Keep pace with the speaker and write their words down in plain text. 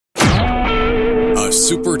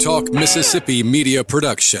SuperTalk Mississippi media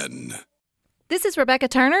production. This is Rebecca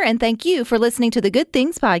Turner, and thank you for listening to the Good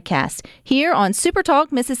Things Podcast here on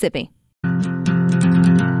SuperTalk Mississippi.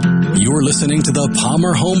 You're listening to the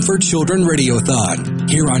Palmer Home for Children Radiothon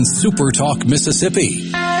here on SuperTalk Mississippi.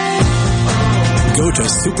 Go to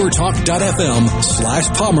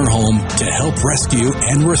supertalk.fm/PalmerHome to help rescue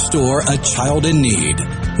and restore a child in need.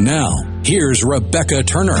 Now, here's Rebecca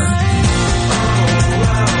Turner.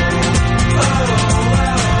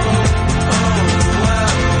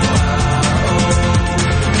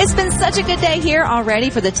 It's been such a good day here already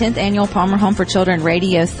for the 10th annual Palmer Home for Children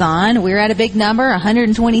Radiothon. We're at a big number,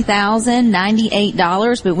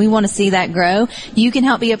 $120,098, but we want to see that grow. You can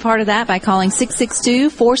help be a part of that by calling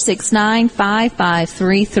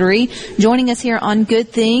 662-469-5533. Joining us here on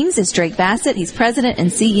Good Things is Drake Bassett. He's president and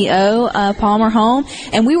CEO of Palmer Home.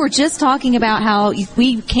 And we were just talking about how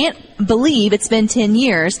we can't believe it's been 10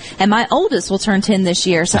 years, and my oldest will turn 10 this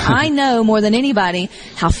year. So I know more than anybody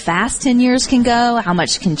how fast 10 years can go, how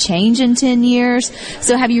much can change in 10 years.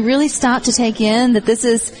 So have you really stopped to take in that this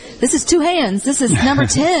is two hands? This is number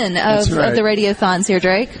 10 of the radiothons here,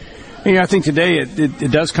 Drake. I think today it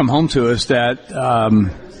does come home to us that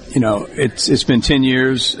it's been 10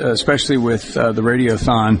 years, especially with the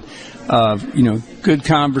radiothon, of good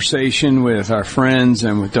conversation with our friends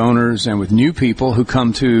and with donors and with new people who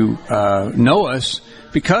come to know us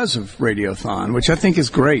because of Radiothon, which I think is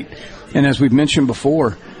great. And as we've mentioned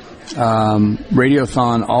before,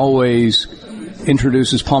 Radiothon always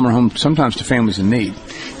introduces Palmer Home sometimes to families in need,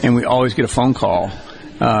 and we always get a phone call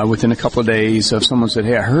within a couple of days of someone said,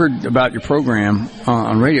 "Hey, I heard about your program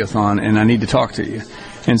on Radiothon, and I need to talk to you."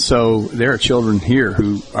 And so there are children here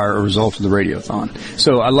who are a result of the Radiothon.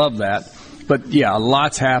 So I love that. But yeah, a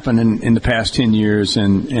lot's happened in the past 10 years,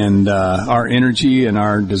 and our energy and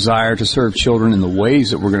our desire to serve children in the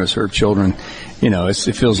ways that we're going to serve children,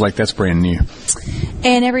 it feels like that's brand new.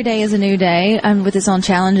 And every day is a new day with its own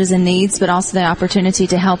challenges and needs, but also the opportunity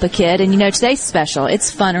to help a kid. And, today's special. It's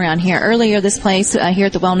fun around here. Earlier, this place here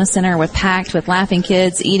at the Wellness Center was packed with laughing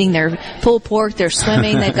kids eating their pulled pork. They're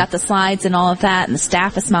swimming. They've got the slides and all of that, and the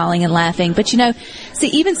staff is smiling and laughing. But,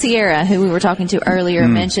 even Sierra, who we were talking to earlier,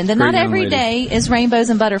 mentioned that not every day is rainbows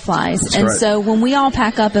and butterflies. That's and right. so when we all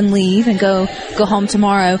pack up and leave and go home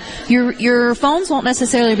tomorrow, your phones won't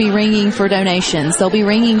necessarily be ringing for donations. They'll be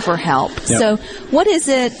ringing for help. Yep. So what is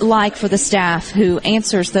it like for the staff who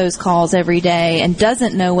answers those calls every day and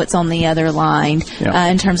doesn't know what's on the other line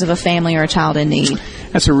in terms of a family or a child in need?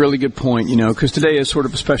 That's a really good point, because today is sort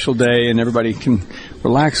of a special day and everybody can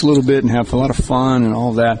relax a little bit and have a lot of fun and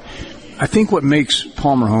all of that. I think what makes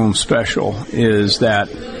Palmer Home special is that,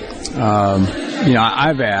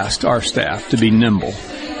 I've asked our staff to be nimble.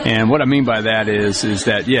 And what I mean by that is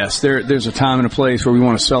that, yes, there's a time and a place where we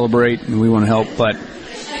want to celebrate and we want to help, but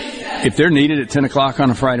if they're needed at 10 o'clock on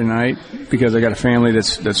a Friday night because they got a family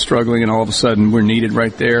that's struggling and all of a sudden we're needed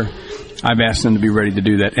right there, I've asked them to be ready to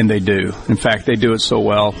do that, and they do. In fact, they do it so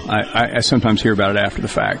well, I sometimes hear about it after the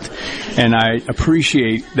fact. And I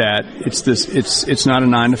appreciate that it's not a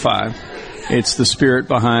 9 to 5. It's the spirit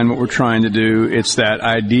behind what we're trying to do. It's that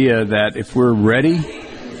idea that if we're ready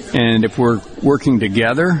and if we're working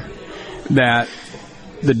together, that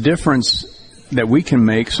the difference that we can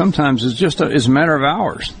make sometimes is is a matter of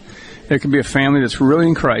hours. There could be a family that's really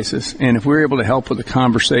in crisis, and if we're able to help with a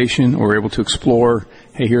conversation or able to explore,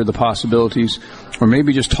 hey, here are the possibilities, or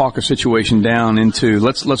maybe just talk a situation down into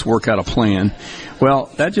let's work out a plan. Well,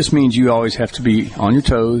 that just means you always have to be on your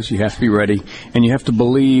toes, you have to be ready, and you have to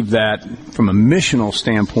believe that from a missional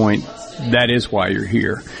standpoint, that is why you're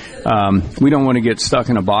here. We don't want to get stuck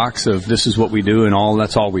in a box of this is what we do and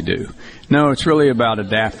that's all we do. No, it's really about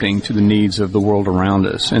adapting to the needs of the world around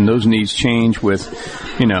us. And those needs change with,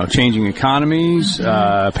 changing economies,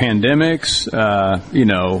 pandemics,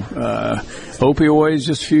 opioids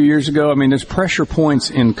just a few years ago. I mean, there's pressure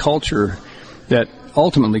points in culture that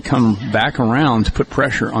ultimately come back around to put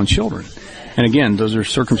pressure on children. And again, those are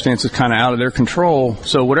circumstances kind of out of their control.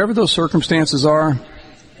 So whatever those circumstances are,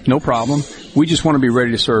 no problem. We just want to be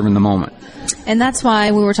ready to serve in the moment. And that's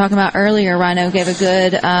why we were talking about earlier, Rhino gave a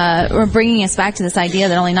good, or bringing us back to this idea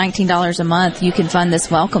that only $19 a month you can fund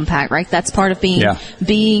this welcome pack, right? That's part of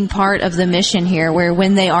being part of the mission here, where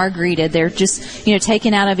when they are greeted, they're just,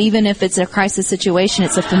 taken out of, even if it's a crisis situation,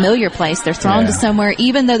 it's a familiar place. They're thrown to somewhere,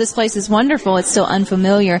 even though this place is wonderful, it's still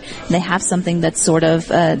unfamiliar. They have something that's sort of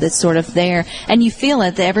there. And you feel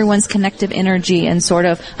it, that everyone's connective energy and sort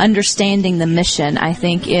of understanding the mission, I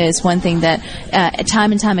think, is one thing that that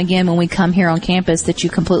time and time again when we come here on campus that you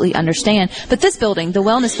completely understand. But this building, the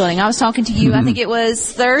wellness building, I was talking to you, I think it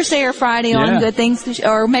was Thursday or Friday on Good Things,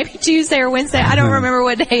 or maybe Tuesday or Wednesday. I don't remember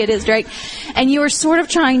what day it is, Drake. And you were sort of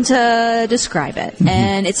trying to describe it.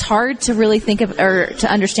 And it's hard to really think of or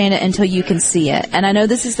to understand it until you can see it. And I know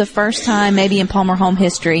this is the first time maybe in Palmer Home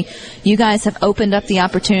history you guys have opened up the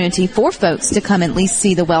opportunity for folks to come and at least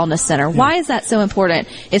see the wellness center. Why is that so important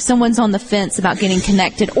if someone's on the fence about getting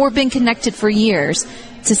connected or been connected for years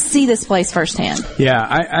to see this place firsthand? Yeah,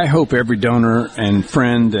 I hope every donor and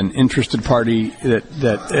friend and interested party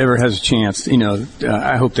that ever has a chance,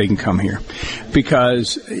 I hope they can come here.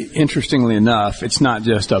 Because, interestingly enough, it's not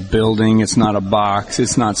just a building, it's not a box,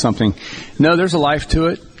 it's not something. No, there's a life to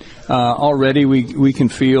it. Already we can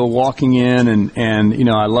feel walking in and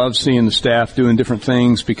I love seeing the staff doing different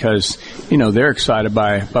things because, they're excited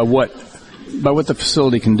by what the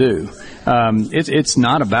facility can do. It's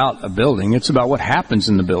not about a building. It's about what happens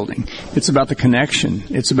in the building. It's about the connection.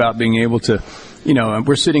 It's about being able to,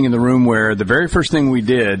 we're sitting in the room where the very first thing we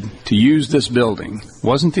did to use this building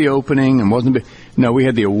wasn't the opening and we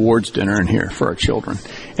had the awards dinner in here for our children.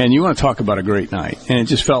 And you want to talk about a great night. And it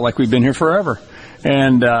just felt like we'd been here forever.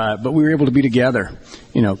 And, but we were able to be together,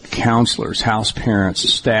 counselors, house parents,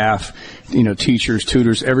 staff, teachers,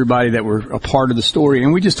 tutors, everybody that were a part of the story.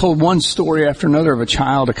 And we just told one story after another of a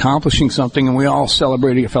child accomplishing something, and we all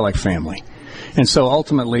celebrated. It felt like family. And so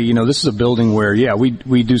ultimately, this is a building where,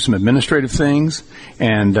 we do some administrative things,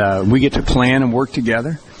 and we get to plan and work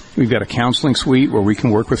together. We've got a counseling suite where we can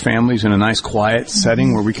work with families in a nice quiet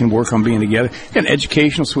setting where we can work on being together. We've got an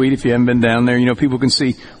educational suite if you haven't been down there. People can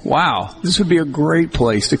see, wow, this would be a great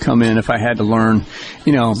place to come in if I had to learn,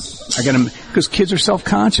 because kids are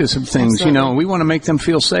self-conscious of things, and we want to make them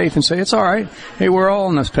feel safe and say, it's all right. Hey, we're all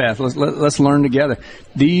on this path. Let's learn together.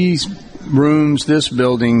 These rooms, this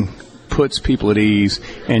building puts people at ease,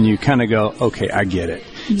 and you kind of go, okay, I get it.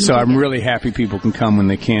 So I'm really happy people can come when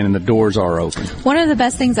they can, and the doors are open. One of the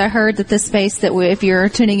best things I heard that this space that if you're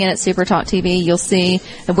tuning in at Super Talk TV, you'll see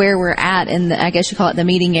where we're at in I guess you call it the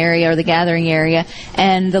meeting area or the gathering area.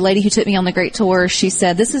 And the lady who took me on the great tour, she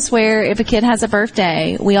said, this is where if a kid has a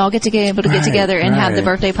birthday, we all get together and have the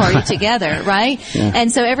birthday party together, right? Yeah.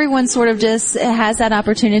 And so everyone sort of just has that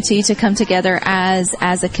opportunity to come together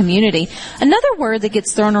as a community. Another word that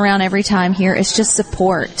gets thrown around every time here is just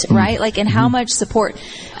support, right? And how much support.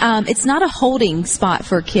 It's not a holding spot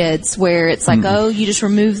for kids where it's like, you just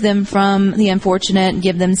remove them from the unfortunate and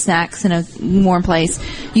give them snacks in a warm place.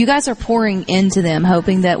 You guys are pouring into them,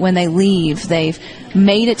 hoping that when they leave, they've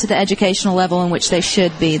made it to the educational level in which they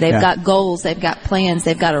should be. They've got goals, they've got plans,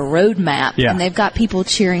 they've got a roadmap, and they've got people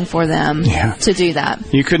cheering for them to do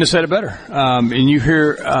that. You couldn't have said it better. And you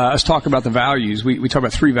hear us talk about the values. We talk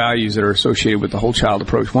about 3 values that are associated with the whole child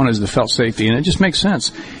approach. One is the felt safety, and it just makes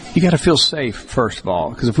sense. You got to feel safe, first of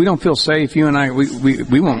all, because if we don't feel safe, you and I,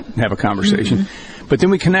 we won't have a conversation. Mm-hmm. But then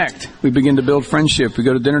we connect. We begin to build friendship. We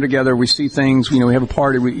go to dinner together. We see things. We have a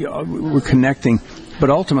party. We're connecting. But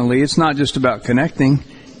ultimately, it's not just about connecting.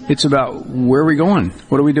 It's about where are we going?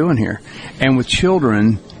 What are we doing here? And with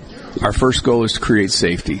children, our first goal is to create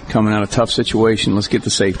safety. Coming out of a tough situation, let's get the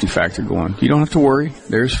safety factor going. You don't have to worry.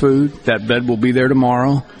 There's food. That bed will be there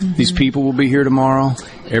tomorrow. Mm-hmm. These people will be here tomorrow.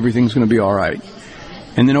 Everything's going to be all right.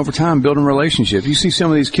 And then over time, building relationships. You see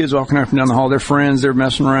some of these kids walking up and down the hall. They're friends. They're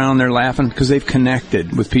messing around. They're laughing because they've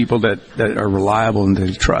connected with people that are reliable and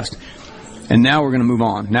they trust. And now we're going to move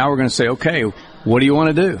on. Now we're going to say, okay, what do you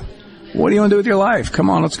want to do? What do you want to do with your life? Come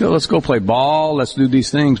on, let's go play ball. Let's do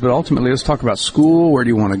these things. But ultimately, let's talk about school. Where do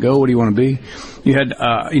you want to go? What do you want to be? You had,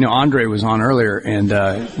 Andre was on earlier, and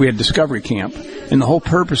we had Discovery Camp. And the whole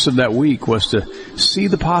purpose of that week was to see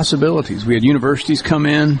the possibilities. We had universities come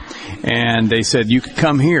in, and they said, you could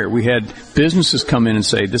come here. We had businesses come in and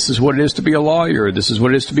say, this is what it is to be a lawyer. This is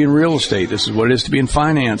what it is to be in real estate. This is what it is to be in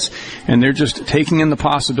finance. And they're just taking in the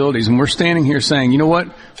possibilities. And we're standing here saying, you know what?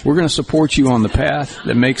 We're going to support you on the path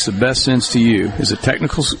that makes the best sense to you. Is it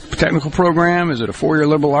technical program? Is it a 4-year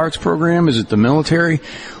liberal arts program? Is it the military?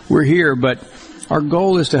 We're here, but our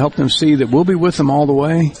goal is to help them see that we'll be with them all the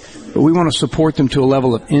way, but we want to support them to a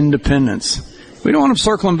level of independence. We don't want them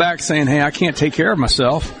circling back saying, hey, I can't take care of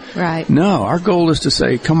myself. Right. No, our goal is to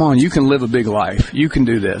say, come on, you can live a big life. You can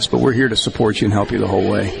do this, but we're here to support you and help you the whole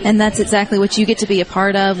way. And that's exactly what you get to be a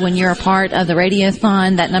part of when you're a part of the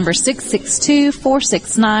Radiothon. That number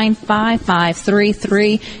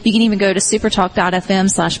 662-469-5533. You can even go to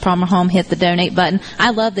supertalk.fm/Palmer Home, hit the donate button. I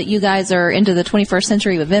love that you guys are into the 21st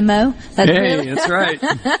century with Venmo. That's right.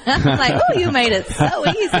 I'm like, oh, you made it so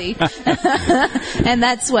easy. And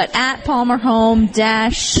that's what, at Palmer Home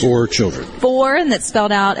dash 4 children. 4, and that's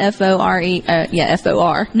spelled out F-O-R-E.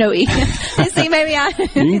 F-O-R. No E. See, maybe you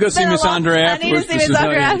can go see Miss Andre afterwards. I need to see Miss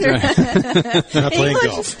Andre after.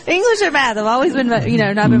 English or math. I've always been, not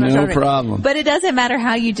been much No problem. But it doesn't matter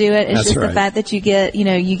how you do it. It's That's just right. the fact that you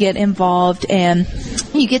get involved and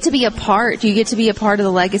you get to be a part. You get to be a part of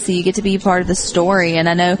the legacy. You get to be a part of the story. And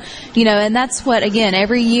I know, and that's what, again,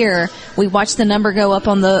 every year we watch the number go up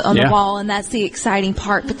on the wall, and that's the exciting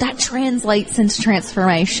part. But that translates into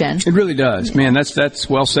transformation. It really does, man. That's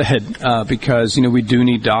well said. Because we do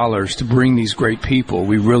need dollars to bring these great people.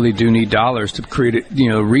 We really do need dollars to create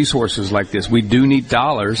resources like this. We do need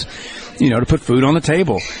dollars, to put food on the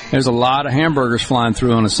table. There's a lot of hamburgers flying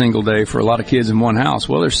through on a single day for a lot of kids in one house.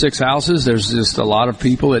 Well, there's 6 houses. There's just a lot of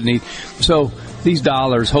people that need. So these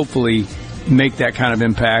dollars hopefully make that kind of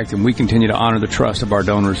impact, and we continue to honor the trust of our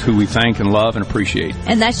donors who we thank and love and appreciate.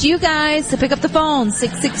 And that's you guys. So pick up the phone,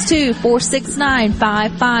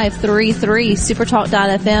 662-469-5533,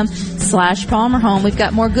 supertalk.fm/Palmer Home. We've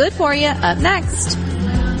got more good for you up next.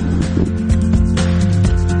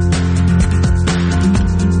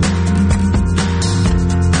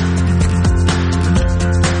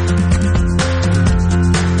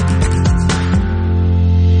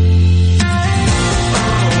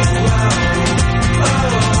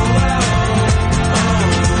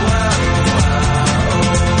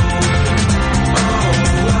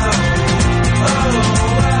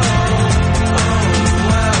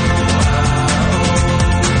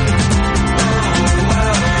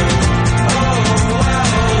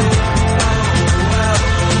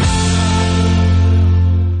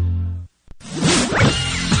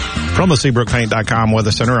 From the SeabrookPaint.com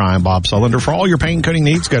Weather Center, I'm Bob Sullender. For all your paint and coating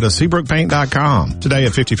needs, go to SeabrookPaint.com. Today, a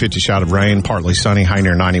 50-50 shot of rain, partly sunny, high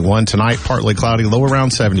near 91. Tonight, partly cloudy, low around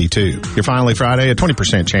 72. Your finally Friday, a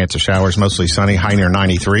 20% chance of showers, mostly sunny, high near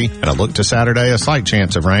 93. And a look to Saturday, a slight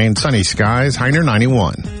chance of rain, sunny skies, high near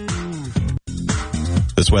 91.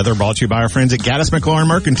 This weather brought to you by our friends at Gaddis McLaurin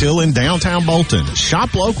Mercantile in downtown Bolton.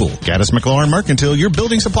 Shop local. Gaddis McLaurin Mercantile, your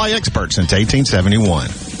building supply expert since 1871.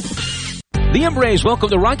 The Embrace welcome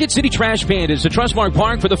the Rocket City Trash Pandas to Trustmark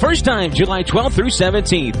Park for the first time, July 12th through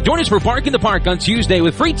 17th. Join us for Park in the Park on Tuesday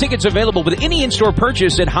with free tickets available with any in-store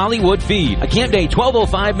purchase at Hollywood Feed. A Camp Day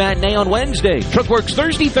 12:05 matinee on Wednesday. Truckworks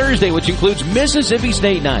Thursday, which includes Mississippi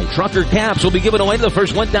State Night. Trucker caps will be given away to the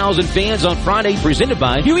first 1,000 fans on Friday, presented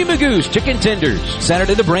by Huey Magoo's Chicken Tenders.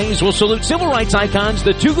 Saturday, the Braves will salute civil rights icons,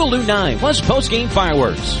 the Tougaloo 9, plus post-game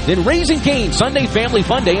fireworks. Then Raising Cane Sunday Family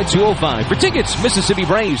Fun Day at 2:05. For tickets,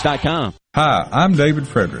 MississippiBraves.com. Hi, I'm David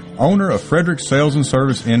Frederick, owner of Frederick Sales and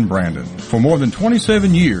Service in Brandon. For more than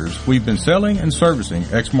 27 years, we've been selling and servicing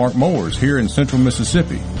Exmark mowers here in central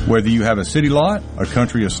Mississippi. Whether you have a city lot, a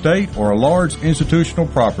country estate, or a large institutional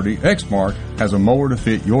property, Exmark has a mower to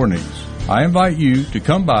fit your needs. I invite you to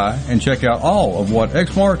come by and check out all of what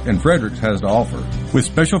Exmark and Fredericks has to offer. With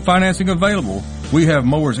special financing available, we have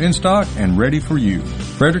mowers in stock and ready for you.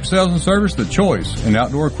 Frederick Sales and Service, the choice in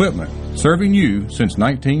outdoor equipment, serving you since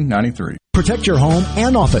 1993. Protect your home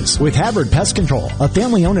and office with Havard Pest Control, a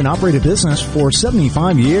family-owned and operated business for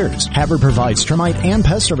 75 years. Havard provides termite and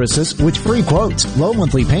pest services with free quotes, low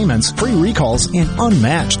monthly payments, free recalls, and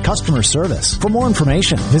unmatched customer service. For more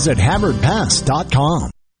information, visit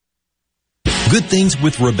HavardPest.com. Good Things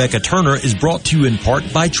with Rebecca Turner is brought to you in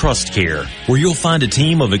part by Trust Care, where you'll find a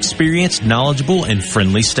team of experienced, knowledgeable, and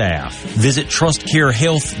friendly staff. Visit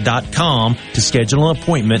TrustCareHealth.com to schedule an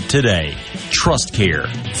appointment today. Trust Care.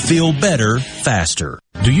 Feel better, faster.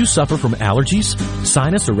 Do you suffer from allergies,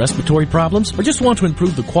 sinus, or respiratory problems, or just want to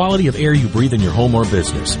improve the quality of air you breathe in your home or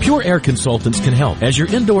business? Pure Air Consultants can help. As your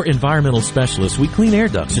indoor environmental specialist, we clean air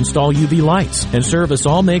ducts, install UV lights, and service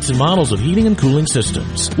all makes and models of heating and cooling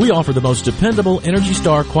systems. We offer the most dependable Energy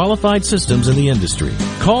Star qualified systems in the industry.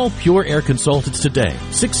 Call Pure Air Consultants today,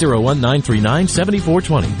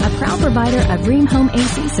 601-939-7420. A proud provider of Rheem Home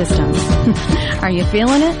AC systems. Are you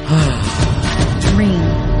feeling it?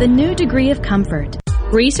 Rheem, the new degree of comfort.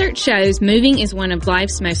 Research shows moving is one of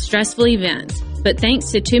life's most stressful events, but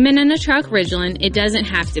thanks to 2 Men in a Truck Ridgeland, it doesn't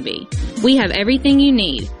have to be. We have everything you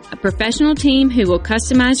need. A professional team who will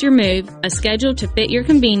customize your move, a schedule to fit your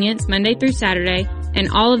convenience Monday through Saturday, and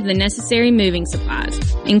all of the necessary moving supplies,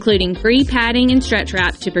 including free padding and stretch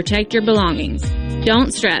wrap to protect your belongings.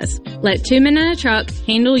 Don't stress. Let 2 Men in a Truck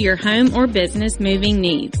handle your home or business moving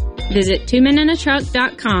needs. Visit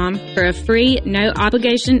 2meninatruck.com for a free,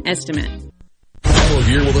 no-obligation estimate.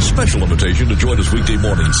 Here with a special invitation to join us weekday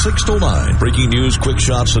morning, 6 to 9. Breaking news, quick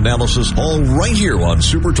shots, analysis, all right here on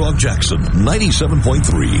Super Talk Jackson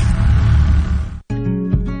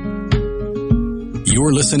 97.3.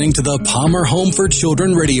 You're listening to the Palmer Home for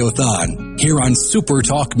Children Radiothon here on Super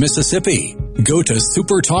Talk Mississippi. Go to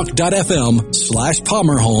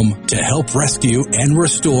supertalk.fm/PalmerHome to help rescue and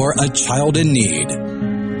restore a child in need.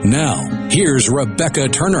 Now, here's Rebecca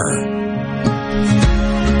Turner.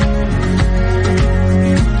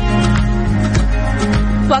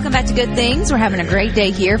 Welcome back to Good Things. We're having a great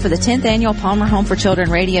day here for the 10th annual Palmer Home for Children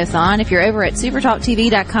Radiothon. If you're over at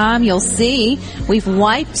supertalktv.com, you'll see we've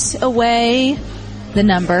wiped away the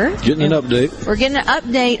number. Getting an update. We're getting an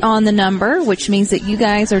update on the number, which means that you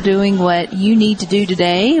guys are doing what you need to do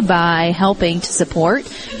today by helping to support.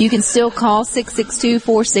 You can still call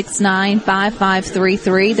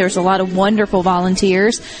 662-469-5533. There's a lot of wonderful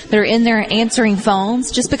volunteers that are in there answering phones.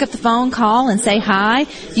 Just pick up the phone, call, and say hi.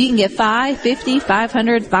 You can get $5, $50,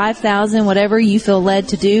 $500, $5,000, whatever you feel led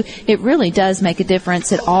to do. It really does make a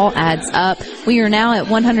difference. It all adds up. We are now at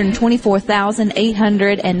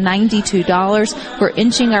 $124,892. We're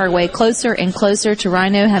inching our way closer and closer to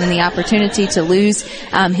Rhino having the opportunity to lose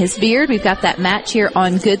his beard. We've got that match here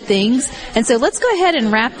on Good Things. And so let's go ahead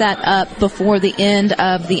and wrap that up before the end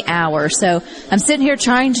of the hour. So I'm sitting here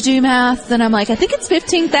trying to do math, and I'm like, I think it's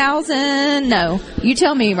 15,000. No, you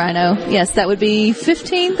tell me, Rhino. Yes, that would be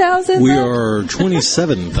 15,000. We are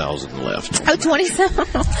 27,000 left. Oh, 27.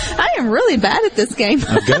 I am really bad at this game.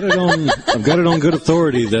 I've got it on good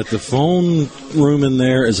authority that the phone room in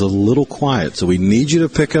there is a little quiet, so we need you to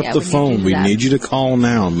pick up the phone. We need you to call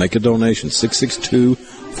now and make a donation.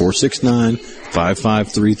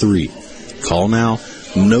 662-469-5533. Call now.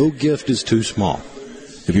 No gift is too small.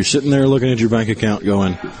 If you're sitting there looking at your bank account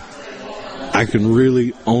going, I can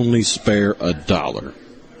really only spare $1,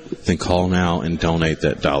 then call now and donate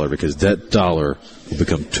that $1, because that $1 will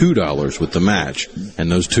become $2 with the match,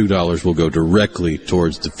 and those $2 will go directly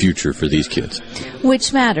towards the future for these kids.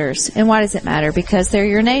 Which matters. And why does it matter? Because they're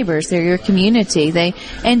your neighbors. They're your community.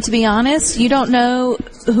 And to be honest, you don't know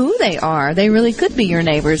who they are. They really could be your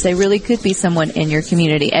neighbors. They really could be someone in your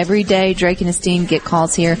community. Every day, Drake and his team get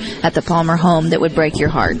calls here at the Palmer home that would break your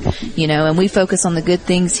heart. You know, and we focus on the good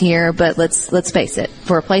things here, but let's face it.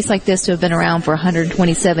 For a place like this to have been around for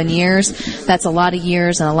 127 years, that's a lot of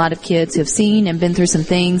years and a lot of kids who have seen and been through some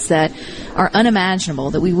things that are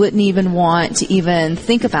unimaginable, that we wouldn't even want to even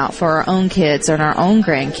think about for our own kids and our own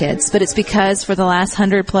grandkids. But it's because for the last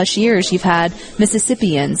 100+ years, you've had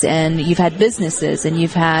Mississippians and you've had businesses and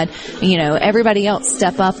you've had, you know, everybody else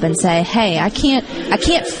step up and say, hey, I can't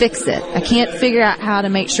fix it. I can't figure out how to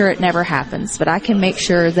make sure it never happens, but I can make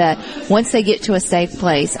sure that once they get to a safe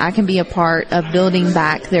place, I can be a part of building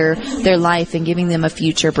back their life and giving them a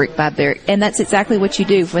future brick by brick. And that's exactly what you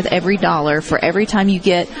do with every $1. For every time you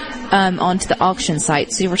get onto the auction site,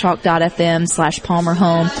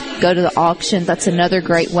 supertalk.fm/PalmerHome. Go to the auction. That's another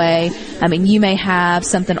great way. I mean, you may have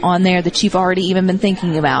something on there that you've already even been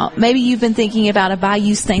thinking about. Maybe you've been thinking about a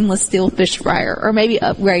Bayou stainless steel fish fryer, or maybe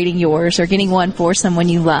upgrading yours or getting one for someone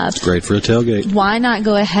you love. It's great for a tailgate. Why not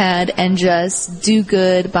go ahead and just do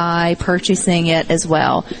good by purchasing it as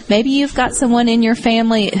well? Maybe you've got someone in your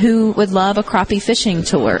family who would love a crappie fishing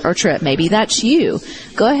tour or trip. Maybe that's you.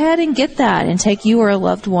 Go ahead and get that and take you or a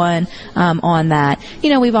loved one on that.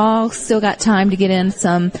 You know, we've all still got time to get in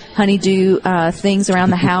some honeydew things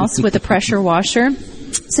around the house with a pressure washer.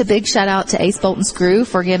 So big shout out to Ace Bolt and Screw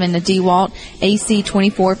for giving the DeWalt AC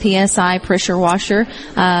 24 PSI pressure washer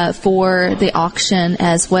for the auction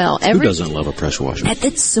as well. Who doesn't love a pressure washer?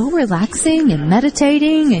 It's so relaxing and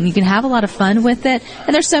meditating, and you can have a lot of fun with it.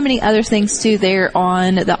 And there's so many other things too there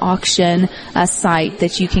on the auction site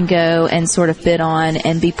that you can go and sort of bid on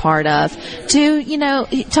and be part of. To, you know,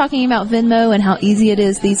 talking about Venmo and how easy it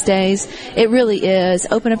is these days, it really is.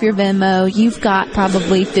 Open up your Venmo. You've got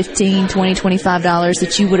probably $15, $20, $25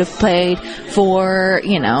 that you would have paid for,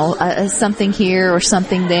 you know, something here or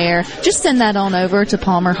something there. Just send that on over to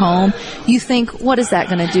Palmer Home. You think, what is that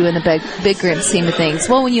going to do in the big grand scheme of things?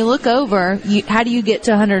 Well, when you look over, how do you get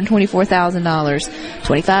to $124,000?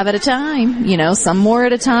 25 at a time, you know, some more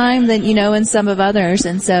at a time than, you know, and some of others.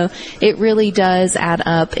 And so it really does add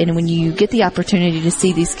up. And when you get the opportunity to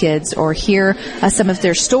see these kids or hear some of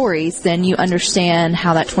their stories, then you understand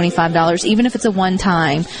how that $25, even if it's a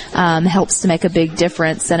one-time, helps to make a big difference.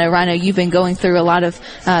 And Rhino, you've been going through a lot of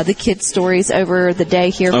the kids' stories over the day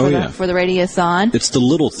here for the Radiothon. It's the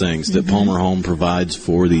little things that Palmer Home provides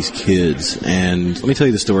for these kids. And let me tell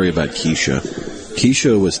you the story about Keisha.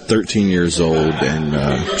 Keisha was 13 years old,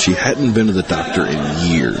 and she hadn't been to the doctor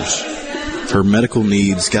in years. Her medical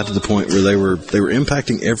needs got to the point where they were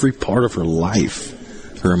impacting every part of her life.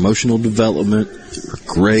 Her emotional development, her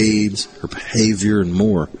grades, her behavior, and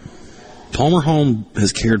more. Palmer Home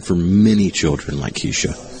has cared for many children like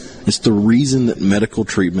Keisha. It's the reason that medical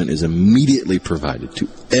treatment is immediately provided to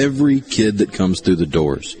every kid that comes through the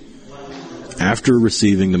doors. after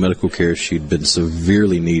receiving the medical care she'd been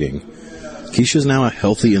severely needing, Keisha's now a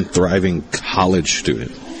healthy and thriving college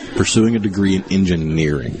student, pursuing a degree in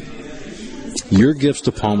engineering. Your gifts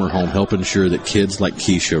to Palmer Home help ensure that kids like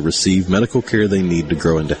Keisha receive medical care they need to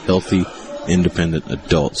grow into healthy, independent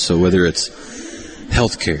adults. So whether it's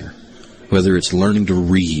health care, whether it's learning to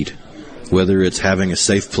read, whether it's having a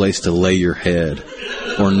safe place to lay your head,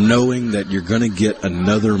 or knowing that you're going to get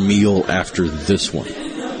another meal after this one,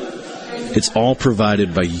 it's all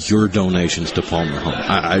provided by your donations to Palmer Home.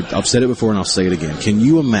 I've said it before and I'll say it again. Can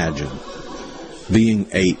you imagine being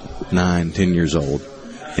 8, 9, 10 years old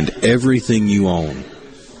and everything you own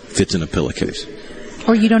fits in a pillowcase?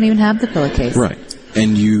 Or you don't even have the pillowcase. Right.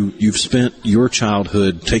 And you've spent your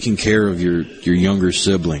childhood taking care of your younger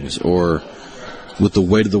siblings, or with the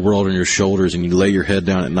weight of the world on your shoulders, and you lay your head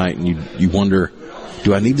down at night and you wonder,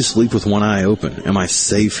 do I need to sleep with one eye open? Am I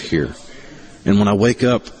safe here? And when I wake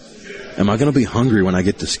up, am I going to be hungry when I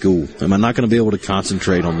get to school? Am I not going to be able to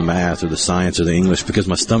concentrate on the math or the science or the English because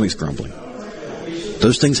my stomach's grumbling?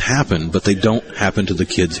 Those things happen, but they don't happen to the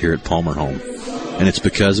kids here at Palmer Home. And it's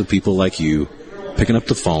because of people like you picking up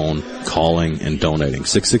the phone, calling, and donating.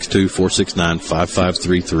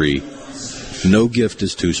 662-469-5533. No gift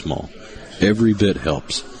is too small. Every bit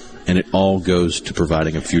helps, and it all goes to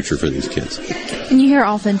providing a future for these kids. And you hear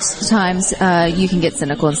oftentimes you can get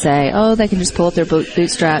cynical and say, oh, they can just pull up their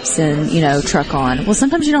bootstraps and, truck on. Well,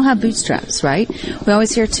 sometimes you don't have bootstraps, right? We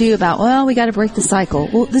always hear, too, about, well, we got to break the cycle.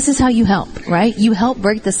 Well, this is how you help, right? You help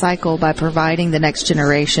break the cycle by providing the next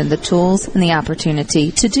generation the tools and the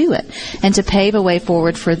opportunity to do it and to pave a way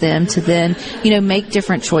forward for them to then, make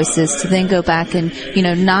different choices, to then go back and,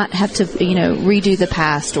 not have to, redo the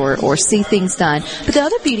past or see things done. But the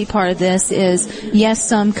other beauty part of this is, yes,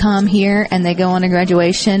 some come here and they go on a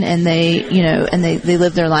graduation and they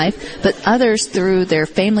live their life, but others, through their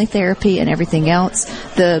family therapy and everything else,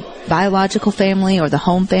 the biological family or the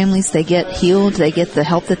home families, they get healed, they get the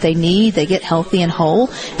help that they need, they get healthy and whole,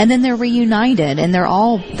 and then they're reunited, and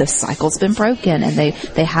the cycle's been broken, and they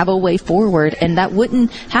have a way forward. And that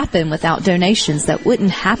wouldn't happen without donations. That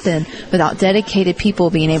wouldn't happen without dedicated people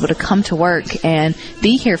being able to come to work and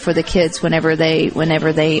be here for the kids whenever they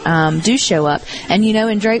do show up. And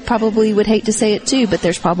and Drake probably would hate to say it too, but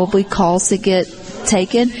there's probably calls that get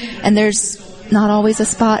taken, and there's not always a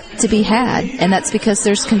spot to be had, and that's because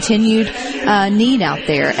there's continued need out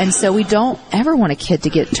there. And so we don't ever want a kid to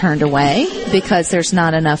get turned away because there's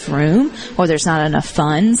not enough room or there's not enough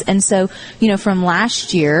funds. And so, from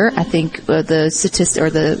last year, I think the statistic or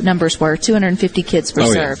the numbers were 250 kids were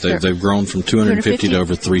served. Yeah. They've grown from 250 to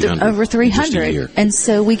over 300. Over 300. And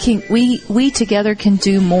so we together can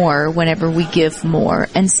do more whenever we give more.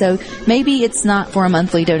 And so maybe it's not for a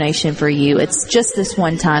monthly donation for you. It's just this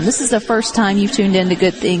one time. This is the first time you've tuned into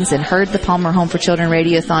Good Things and heard the Palmer Home for Children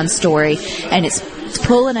Radiothon story, and it's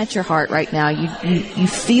pulling at your heart right now. You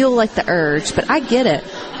feel like the urge, but I get it.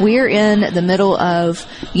 We're in the middle of,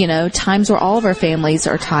 times where all of our families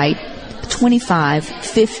are tight. $25,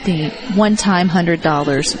 $50, one-time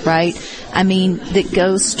 $100, right? I mean, that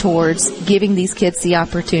goes towards giving these kids the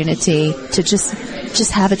opportunity to just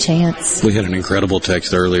have a chance. We had an incredible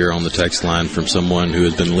text earlier on the text line from someone who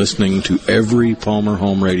has been listening to every Palmer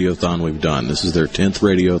Home Radiothon we've done. This is their 10th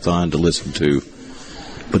Radiothon to listen to,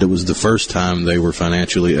 but it was the first time they were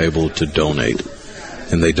financially able to donate,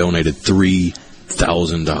 and they donated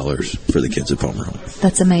 $3,000 for the kids at Palmer Home.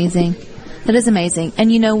 That's amazing. That is amazing.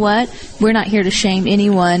 And you know what? We're not here to shame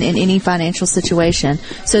anyone in any financial situation.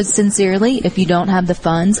 So sincerely, if you don't have the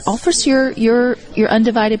funds, offer your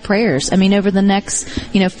undivided prayers. I mean, over the next,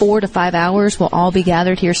 4 to 5 hours, we'll all be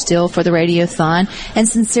gathered here still for the Radiothon, and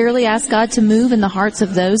sincerely ask God to move in the hearts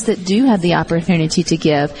of those that do have the opportunity to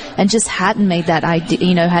give and just hadn't made that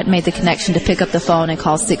idea, hadn't made the connection to pick up the phone and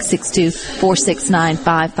call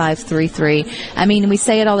 662-469-5533. I mean, we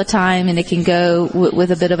say it all the time, and it can go with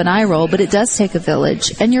a bit of an eye roll, but it does take a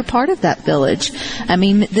village, and you're part of that village. I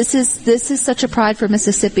mean, this is such a pride for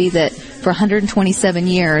Mississippi that for 127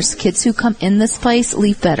 years, kids who come in this place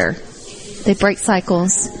leave better. They break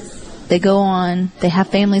cycles. They go on. They have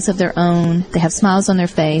families of their own. They have smiles on their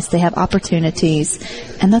face. They have opportunities.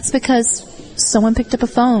 And that's because someone picked up a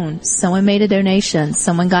phone. Someone made a donation.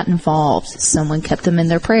 Someone got involved. Someone kept them in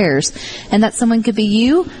their prayers. And that someone could be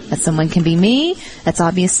you. That someone can be me. That's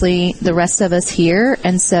obviously the rest of us here.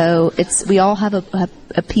 And so we all have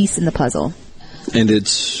a piece in the puzzle. And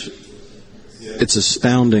it's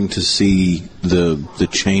astounding to see the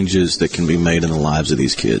changes that can be made in the lives of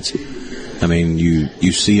these kids. I mean,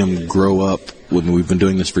 you see them grow up. When we've been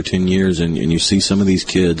doing this for 10 years, and you see some of these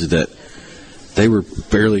kids that They were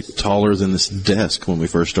barely taller than this desk when we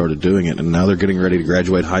first started doing it, and now they're getting ready to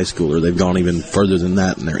graduate high school, or they've gone even further than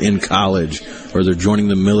that, and they're in college, or they're joining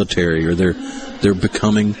the military, or they're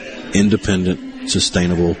becoming independent,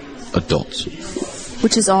 sustainable adults.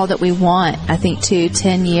 Which is all that we want, I think, too.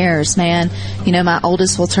 10 years, man. You know, my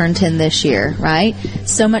oldest will turn 10 this year, right?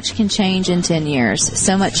 So much can change in 10 years.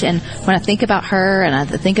 So much. And when I think about her and I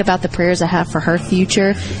think about the prayers I have for her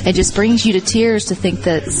future, it just brings you to tears to think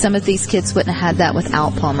that some of these kids wouldn't have had that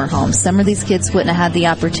without Palmer Homes. Some of these kids wouldn't have had the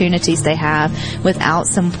opportunities they have without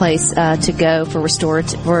some place to go for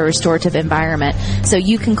a restorative environment. So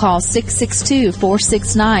you can call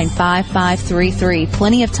 662-469-5533.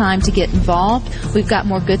 Plenty of time to get involved. We've got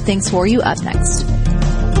more good things for you up next.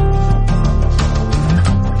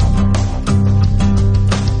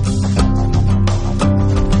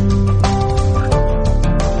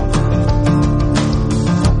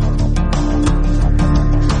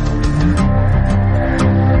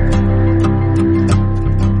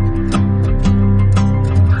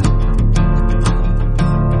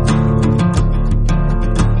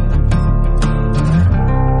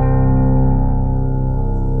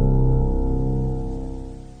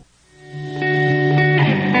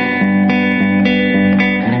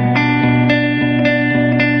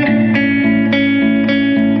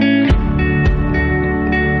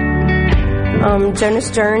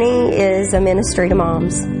 Jonah's Journey is a ministry to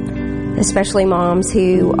moms, especially moms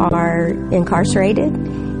who are incarcerated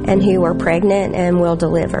and who are pregnant and will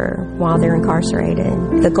deliver while they're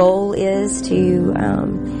incarcerated. The goal is to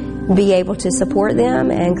be able to support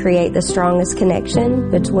them and create the strongest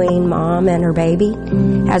connection between mom and her baby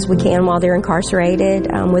as we can while they're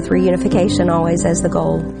incarcerated, with reunification always as the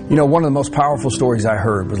goal. You know, one of the most powerful stories I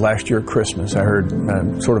heard was last year at Christmas. I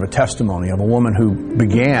heard sort of a testimony of a woman who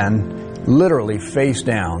began literally face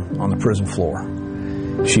down on the prison floor.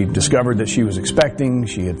 She discovered that she was expecting,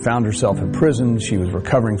 she had found herself in prison, she was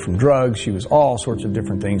recovering from drugs, she was all sorts of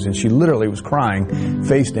different things, and she literally was crying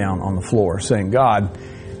face down on the floor, saying, God,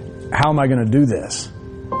 how am I going to do this?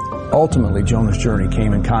 Ultimately, Jonah's Journey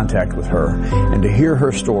came in contact with her, and to hear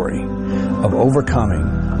her story of overcoming,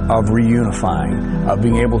 of reunifying, of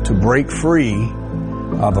being able to break free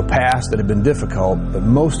of a past that had been difficult, but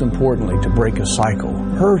most importantly, to break a cycle.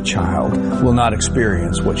 Her child will not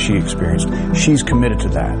experience what she experienced. She's committed to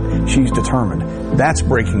that. She's determined. That's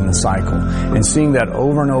breaking the cycle. And seeing that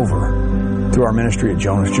over and over through our ministry at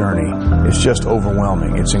Jonah's Journey is just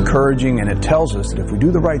overwhelming. It's encouraging, and it tells us that if we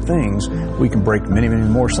do the right things, we can break many, many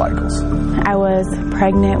more cycles. I was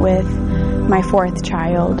pregnant with my fourth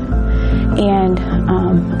child, and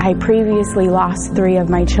I previously lost 3 of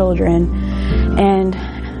my children. And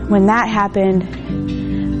when that happened,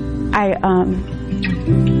 I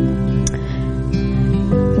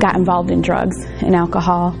got involved in drugs and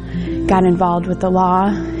alcohol, got involved with the law,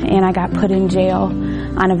 and I got put in jail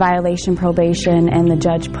on a violation probation, and the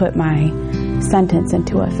judge put my sentence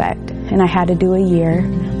into effect. And I had to do a year.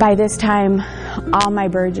 By this time, all my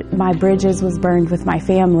bridges was burned with my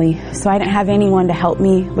family, so I didn't have anyone to help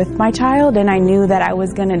me with my child, and I knew that I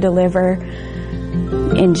was going to deliver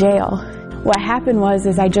in jail. What happened was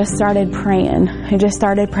I just started praying. I just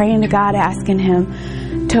started praying to God, asking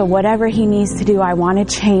Him to whatever He needs to do. I want to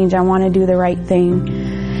change. I want to do the right thing.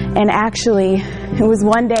 And actually, it was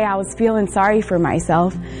one day I was feeling sorry for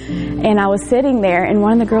myself, and I was sitting there, and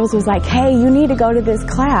one of the girls was like, hey, you need to go to this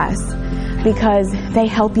class because they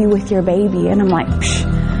help you with your baby. And I'm like,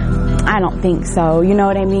 I don't think so. You know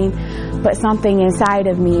what I mean? But something inside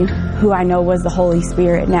of me, who I know was the Holy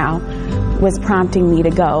Spirit now, was prompting me to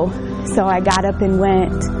go. So I got up and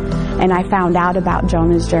went, and I found out about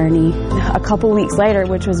Jonah's Journey. A couple weeks later,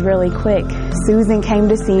 which was really quick, Susan came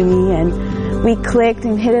to see me, and we clicked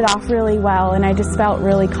and hit it off really well, and I just felt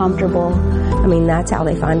really comfortable. I mean, that's how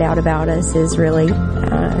they find out about us, is really,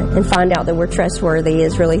 and find out that we're trustworthy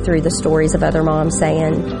is really through the stories of other moms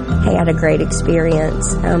saying, hey, I had a great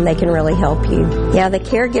experience. They can really help you. Yeah, the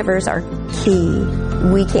caregivers are key.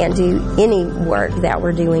 We can't do any work that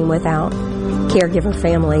we're doing without caregiver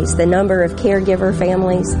families. The number of caregiver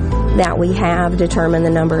families that we have determine the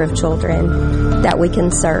number of children that we can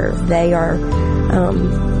serve. They are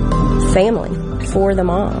family for the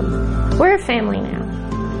mom. We're a family now,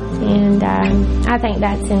 and I think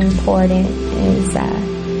that's important, is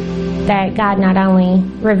that God not only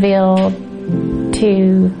revealed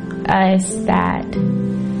to us that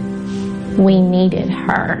we needed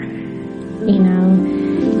her, you know,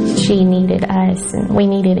 she needed us and we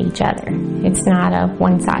needed each other. It's not a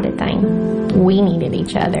one-sided thing. We needed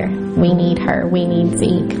each other. We need her. We need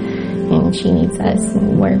Zeke, and she needs us,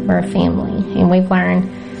 and we're a family, and we've learned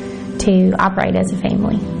to operate as a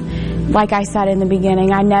family. like I said in the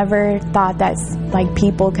beginning, I never thought that like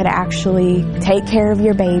people could actually take care of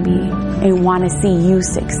your baby and want to see you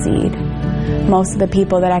succeed. Most of the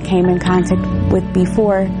people that I came in contact with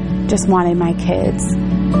before just wanted my kids.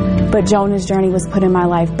 But Jonah's journey was put in my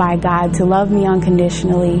life by God to love me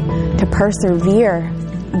unconditionally, to persevere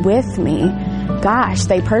with me. Gosh,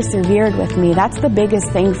 they persevered with me. That's the biggest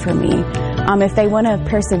thing for me. If they wouldn't have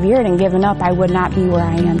persevered and given up, I would not be where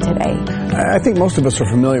I am today. I think most of us are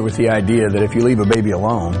familiar with the idea that if you leave a baby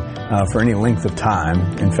alone for any length of time,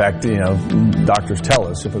 in fact, doctors tell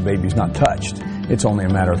us if a baby's not touched, it's only a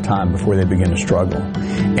matter of time before they begin to struggle.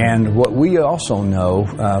 And what we also know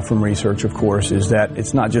from research, of course, is that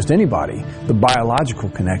it's not just anybody. The biological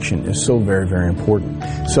connection is so very, very important.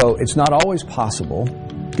 So it's not always possible,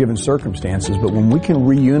 given circumstances, but when we can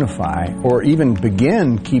reunify or even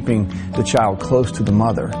begin keeping the child close to the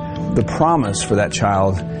mother, the promise for that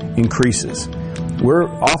child increases. We're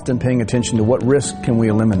often paying attention to what risk can we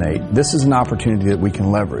eliminate. This is an opportunity that we can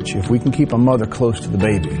leverage. If we can keep a mother close to the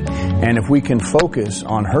baby, and if we can focus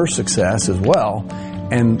on her success as well,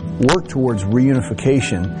 and work towards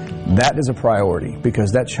reunification, that is a priority,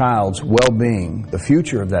 because that child's well-being, the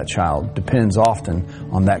future of that child, depends often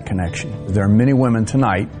on that connection. There are many women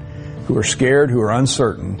tonight who are scared, who are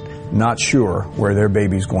uncertain, not sure where their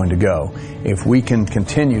baby's going to go. If we can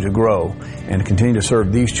continue to grow and continue to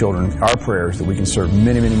serve these children, our prayer is that we can serve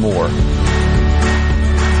many, many more.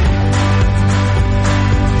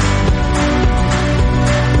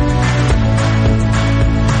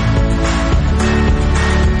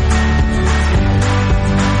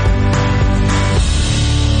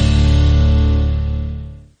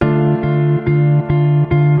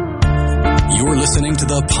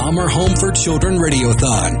 The Palmer Home for Children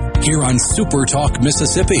Radiothon here on Super Talk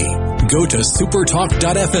Mississippi. Go to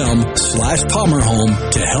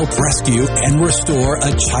supertalk.fm/PalmerHome to help rescue and restore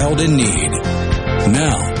a child in need.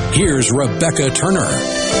 Now, here's Rebecca Turner.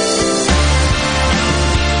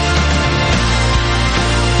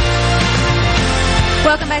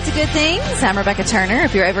 Welcome back to Good Things. I'm Rebecca Turner.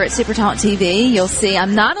 If you're over at Super Talk TV, you'll see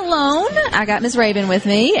I'm not alone. I got Ms. Raven with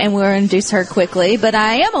me, and we'll introduce her quickly. But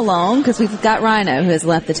I am alone because we've got Rhino who has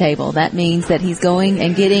left the table. That means that he's going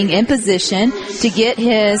and getting in position to get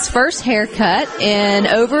his first haircut in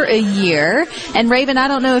over a year. And Raven, I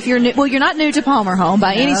don't know if you're new. Well, you're not new to Palmer Home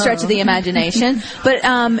by any stretch of the imagination. But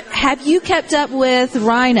have you kept up with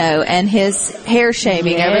Rhino and his hair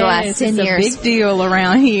shaving over the last 10 years? It's a big deal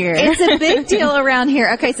around here. It's a big deal around here.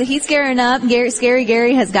 Okay, so he's gearing up. Scary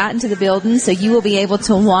Gary has gotten to the building, so you will be able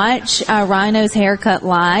to watch Rhino's haircut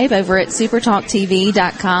live over at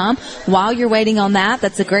supertalktv.com. While you're waiting on that,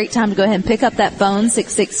 that's a great time to go ahead and pick up that phone,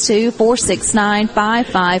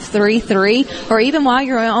 662-469-5533, or even while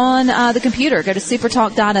you're on the computer, go to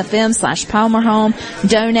supertalk.fm/PalmerHome,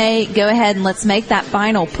 donate, go ahead and let's make that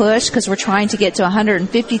final push, because we're trying to get to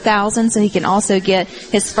 150,000 so he can also get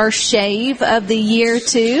his first shave of the year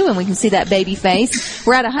too, and we can see that baby face.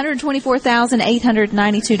 We're at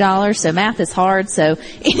 $124,892, so math is hard, so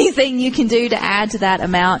anything you can do to add to that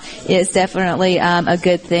amount is definitely a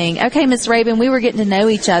good thing. Okay, Miss Raven, we were getting to know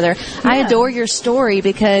each other. Yeah. I adore your story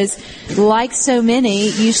because, like so many,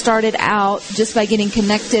 you started out just by getting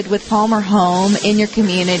connected with Palmer Home in your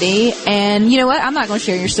community, and you know what? I'm not going to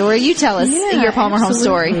share your story. You tell us your Palmer Home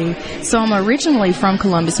story. So I'm originally from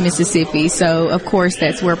Columbus, Mississippi, so of course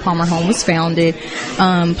that's where Palmer Home was founded.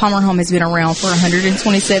 Palmer Home has been around for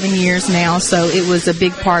 127 years now, so it was a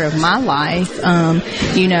big part of my life,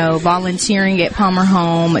 volunteering at Palmer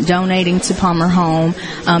Home, donating to Palmer Home,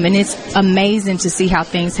 and it's amazing to see how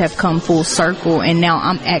things have come full circle, and now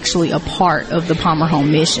I'm actually a part of the Palmer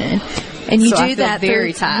Home mission. And you do that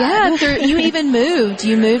very tired. Yeah, you even moved.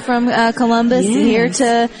 You moved from Columbus here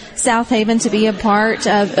to South Haven to be a part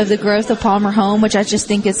of the growth of Palmer Home, which I just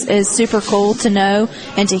think is super cool to know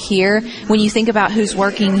and to hear. When you think about who's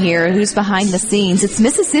working here, who's behind the scenes, it's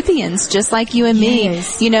Mississippians just like you and me, and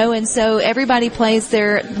so everybody plays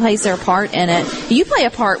their part in it. You play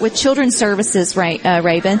a part with Children's Services,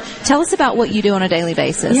 Raven. Tell us about what you do on a daily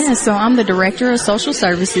basis. Yeah, so I'm the Director of Social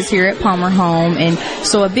Services here at Palmer Home, and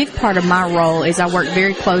so a big part of my role is I work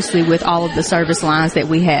very closely with all of the service lines that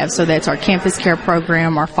we have. So that's our campus care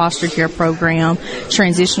program, our foster care program,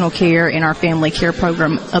 transitional care, and our family care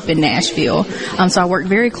program up in Nashville. So I work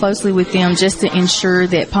very closely with them just to ensure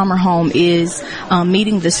that Palmer Home is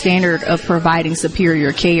meeting the standard of providing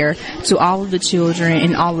superior care to all of the children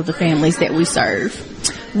and all of the families that we serve.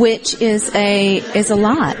 Which is a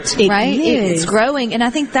lot, right? It's growing, and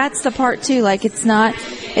I think that's the part too. Like, it's not,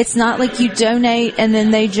 it's not like you donate and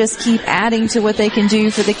then they just keep adding to what they can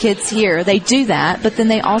do for the kids here. They do that, but then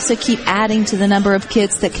they also keep adding to the number of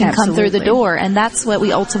kids that can come through the door, and that's what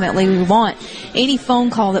we ultimately want. Any phone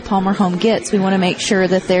call that Palmer Home gets, we want to make sure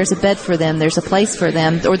that there's a bed for them, there's a place for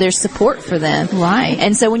them, or there's support for them. Right.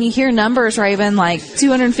 And so when you hear numbers, Raven, like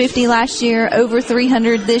 250 last year, over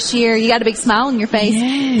 300 this year, you got a big smile on your face.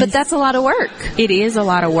 Yes. But that's a lot of work. It is a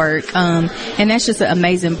lot of work. And that's just an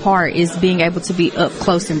amazing part, is being able to be up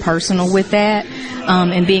close and personal with that.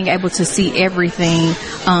 And being able to see everything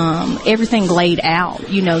laid out,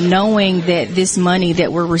 knowing that this money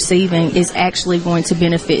that we're receiving is actually going to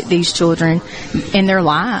benefit these children in their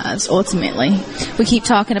lives, ultimately. We keep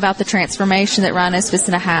talking about the transformation that Rhino's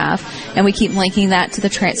fixing to have, and we keep linking that to the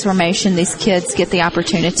transformation these kids get the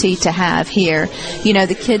opportunity to have here.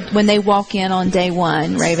 The kid, when they walk in on day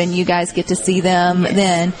one, Raven, you guys get to see them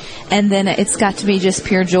then, and then it's got to be just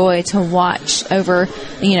pure joy to watch over,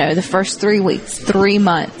 the first 3 weeks, 3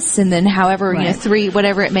 months, and then however, Right. 3,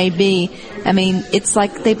 whatever it may be. I mean, it's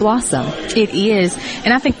like they blossom. It is.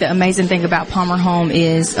 And I think the amazing thing about Palmer Home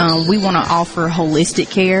is we want to offer holistic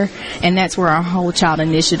care, and that's where our Whole Child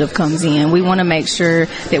Initiative comes in. We want to make sure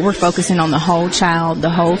that we're focusing on the whole child, the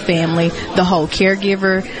whole family, the whole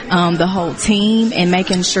caregiver, the whole team, and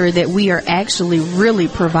making sure that we are actually really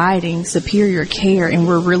providing superior care, and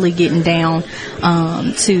we're really getting down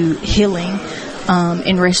to healing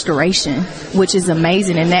and restoration, which is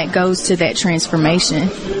amazing, and that goes to that transformation.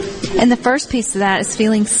 And the first piece of that is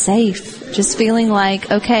feeling safe. Just feeling like,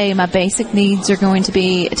 okay, my basic needs are going to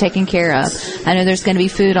be taken care of. I know there's going to be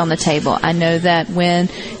food on the table. I know that when,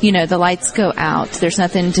 the lights go out, there's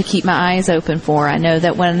nothing to keep my eyes open for. I know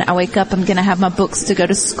that when I wake up, I'm going to have my books to go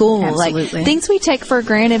to school. Absolutely. Like, things we take for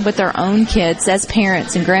granted with our own kids as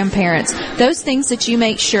parents and grandparents. Those things that you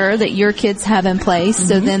make sure that your kids have in place,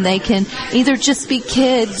 so then they can either just be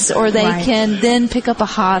kids or they can then pick up a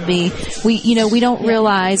hobby. We don't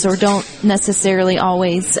realize or don't necessarily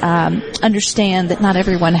always understand that not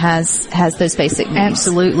everyone has those basic needs.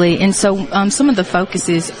 Absolutely. And so some of the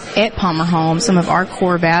focuses at Palmer Home, some of our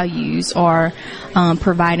core values are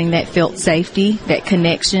providing that felt safety, that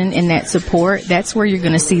connection, and that support. That's where you're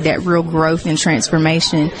going to see that real growth and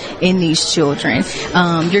transformation in these children.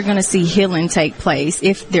 You're going to see healing take place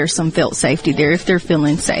if there's some felt safety there, if they're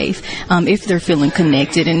feeling safe, if they're feeling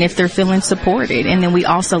connected, and if they're feeling supported. And then we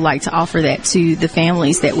also like to offer that to the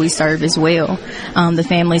families that we serve as well, the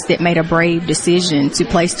families that made a brave decision to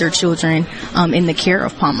place their children in the care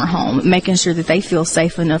of Palmer Home, making sure that they feel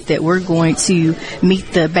safe enough that we're going to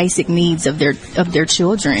meet the basic needs of their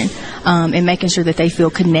children, and making sure that they feel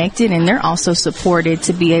connected, and they're also supported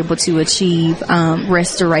to be able to achieve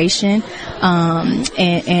restoration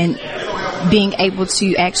and being able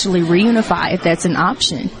to actually reunify if that's an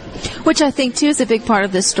option. Which I think, too, is a big part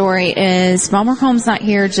of this story is Palmer Home's not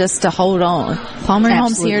here just to hold on. Palmer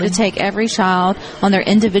Home's here to take every child on their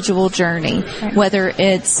individual journey, whether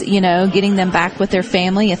it's, getting them back with their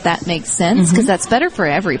family, if that makes sense, because that's better for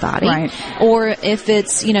everybody. Right. Or if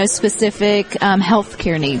it's, specific health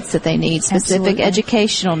care needs that they need, specific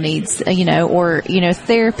educational needs, or,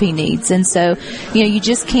 therapy needs. And so, you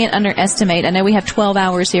just can't underestimate. I know we have 12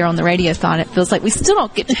 hours here on the Radiothon. It feels like we still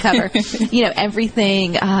don't get to cover,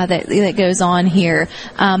 everything that goes on here.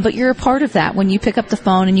 But you're a part of that when you pick up the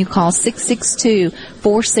phone and you call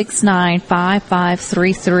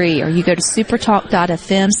 662-469-5533, or you go to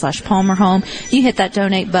supertalk.fm/Palmer Home. You hit that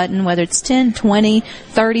donate button, whether it's $10, $20,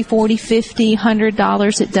 $30, $40, $50,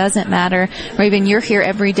 $100, it doesn't matter. Raven, you're here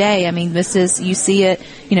every day. I mean, you see it,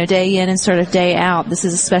 day in and sort of day out. This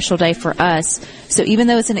is a special day for us. So even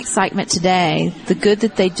though it's an excitement today, the good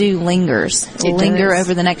that they do lingers. It will linger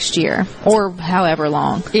over the next year or however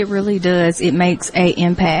long. It really does. It makes an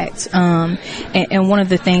impact. And one of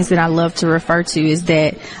the things that I love to refer to is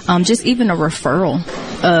that just even a referral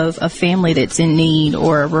of a family that's in need,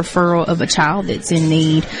 or a referral of a child that's in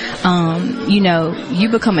need, you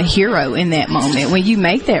become a hero in that moment. When you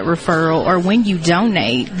make that referral or when you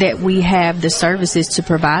donate, that we have the services to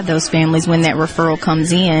provide those families when that referral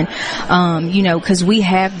comes in, because we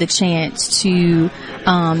have the chance to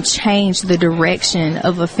change the direction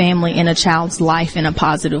of a family and a child's life in a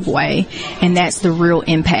positive way. And that's the real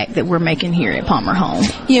impact that we're making here at Palmer Home.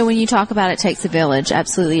 When you talk about it takes a village,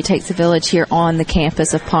 absolutely it takes a village here on the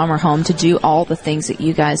campus of Palmer Home to do all the things that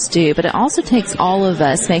you guys do. But it also takes all of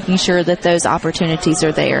us making sure that those opportunities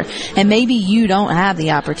are there. And maybe you don't have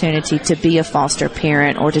the opportunity to be a foster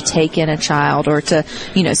parent or to take in a child or to,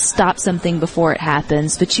 stop something before it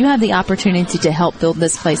happens. But you have the opportunity to to help build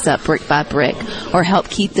this place up brick by brick or help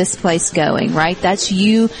keep this place going, right? That's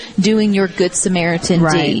you doing your Good Samaritan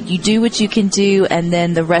deed. You do what you can do, and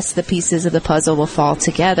then the rest of the pieces of the puzzle will fall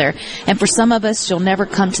together. And for some of us, you'll never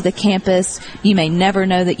come to the campus. You may never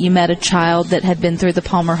know that you met a child that had been through the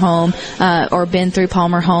Palmer Home or been through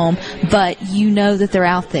Palmer Home, but you know that they're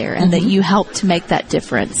out there and that you help to make that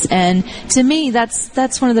difference. And to me,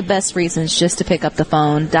 that's one of the best reasons just to pick up the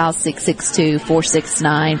phone, dial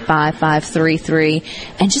 662-469-5533,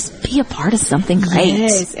 and just be a part of something great.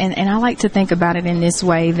 Yes, and I like to think about it in this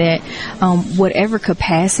way that whatever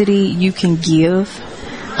capacity you can give,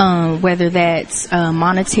 whether that's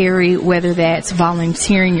monetary, whether that's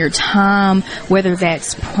volunteering your time, whether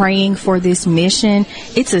that's praying for this mission,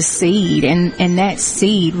 it's a seed, and that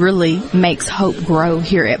seed really makes hope grow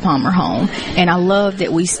here at Palmer Home. And I love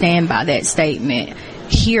that we stand by that statement.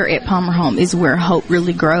 Here at Palmer Home is where hope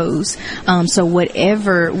really grows. So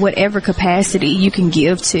whatever capacity you can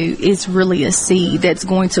give to is really a seed that's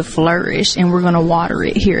going to flourish, and we're going to water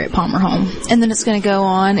it here at Palmer Home. And then it's going to go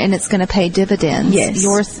on and it's going to pay dividends. Yes.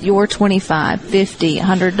 Your $25, $50,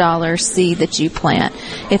 $100 seed that you plant.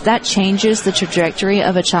 If that changes the trajectory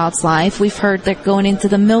of a child's life, we've heard they're going into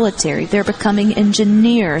the military. They're becoming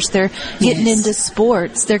engineers. They're getting into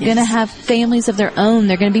sports. They're going to have families of their own.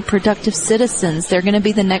 They're going to be productive citizens. They're going to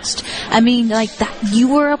be the next, like that. You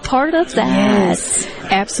were a part of that. Yes,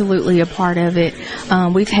 absolutely a part of it.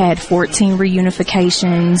 We've had 14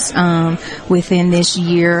 reunifications within this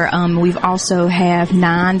year. We've also have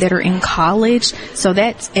 9 that are in college. So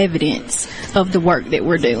that's evidence of the work that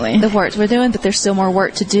we're doing. The work we're doing, but there's still more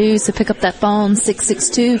work to do. So pick up that phone,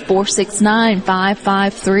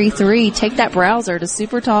 662-469-5533. Take that browser to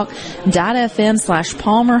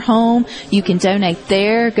supertalk.fm/Palmer Home. You can donate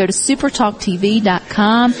there. Go to supertalktv.com.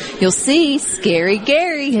 You'll see Scary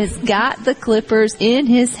Gary has got the clippers in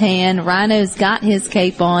his hand. Rhino's got his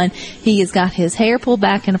cape on. He has got his hair pulled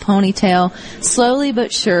back in a ponytail. Slowly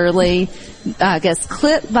but surely, I guess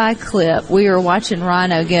clip by clip, we were watching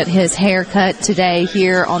Rhino get his hair cut today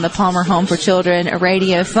here on the Palmer Home for Children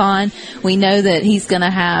Radiothon. We know that he's going to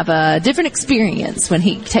have a different experience when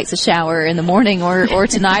he takes a shower in the morning or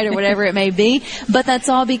tonight or whatever it may be. But that's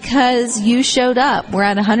all because you showed up. We're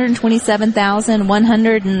at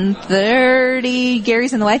 $127,130.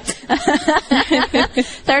 Gary's in the way.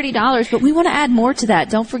 $30. But we want to add more to that.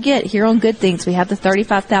 Don't forget, here on Good Things, we have the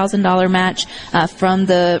 $35,000 match from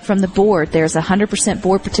the board. There's 100%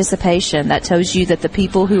 board participation. That tells you that the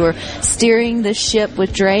people who are steering the ship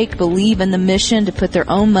with Drake believe in the mission to put their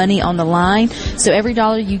own money on the line. So every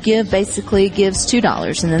dollar you give basically gives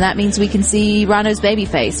 $2. And then that means we can see Rhino's baby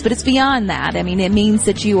face. But it's beyond that. I mean, it means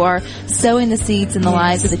that you are sowing the seeds in the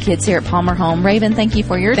lives of the kids here at Palmer Home. Raven, thank you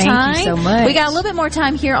for your time. Thank you so much. We got a little bit more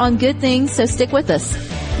time here on Good Things, so stick with us.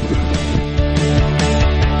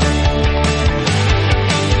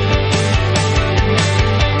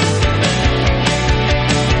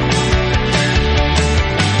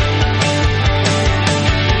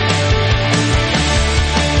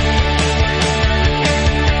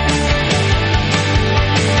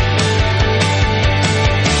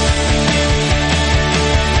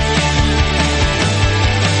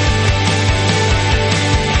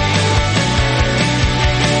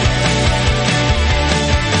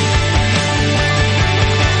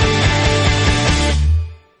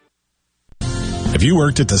 Have you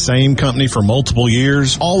worked at the same company for multiple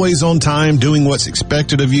years, always on time, doing what's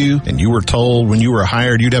expected of you, and you were told when you were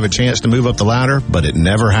hired you'd have a chance to move up the ladder, but it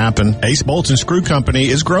never happened? Ace Bolts and Screw Company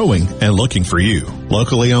is growing and looking for you.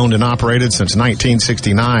 Locally owned and operated since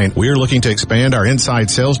 1969, we are looking to expand our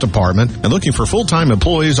inside sales department and looking for full-time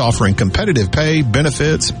employees offering competitive pay,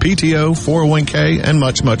 benefits, PTO, 401k, and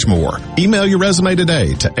much, much more. Email your resume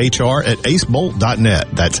today to hr@acebolt.net.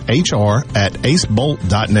 That's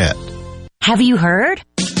hr@acebolt.net. Have you heard?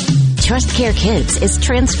 Trust Care Kids is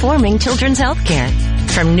transforming children's health care.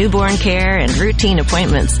 From newborn care and routine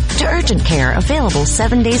appointments to urgent care available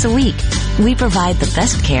 7 days a week, we provide the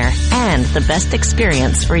best care and the best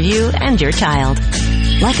experience for you and your child.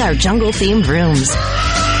 Like our jungle-themed rooms,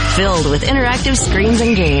 filled with interactive screens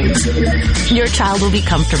and games. Your child will be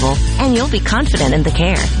comfortable and you'll be confident in the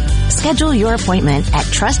care. Schedule your appointment at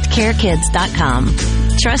trustcarekids.com.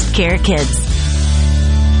 Trust Care Kids.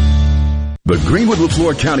 The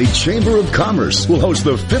Greenwood-LaFleur County Chamber of Commerce will host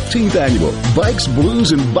the 15th annual Bikes,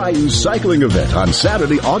 Blues, and Bayou Cycling event on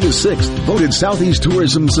Saturday, August 6th. Voted Southeast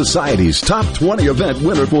Tourism Society's top 20 event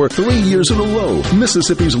winner for 3 years in a row.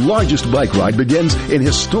 Mississippi's largest bike ride begins in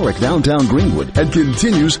historic downtown Greenwood and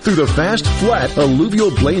continues through the fast, flat,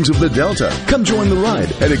 alluvial plains of the Delta. Come join the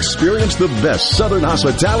ride and experience the best Southern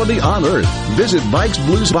hospitality on earth. Visit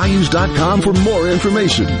BikesBluesBayous.com for more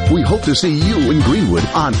information. We hope to see you in Greenwood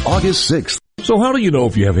on August 6th. So how do you know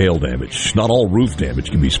if you have hail damage? Not all roof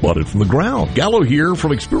damage can be spotted from the ground. Gallo here.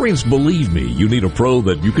 From experience, believe me, you need a pro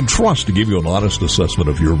that you can trust to give you an honest assessment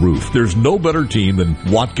of your roof. There's no better team than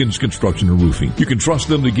Watkins Construction and Roofing. You can trust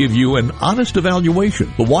them to give you an honest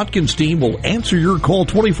evaluation. The Watkins team will answer your call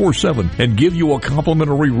 24/7 and give you a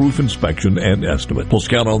complimentary roof inspection and estimate. Plus,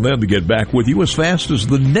 count on them to get back with you as fast as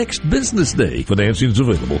the next business day. Financing's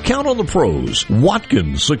available. Count on the pros.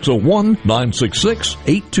 Watkins,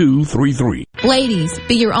 601-966-8233. Ladies,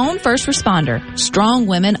 be your own first responder. Strong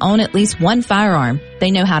women own at least one firearm.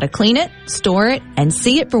 They know how to clean it, store it, and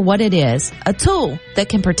see it for what it is, a tool that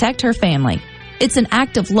can protect her family. It's an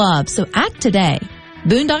act of love, so act today.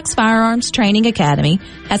 Boondocks Firearms Training Academy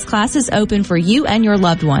has classes open for you and your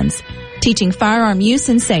loved ones, teaching firearm use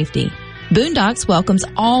and safety. Boondocks welcomes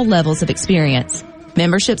all levels of experience.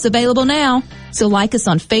 Membership's available now, so like us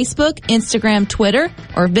on Facebook, Instagram, Twitter,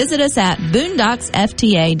 or visit us at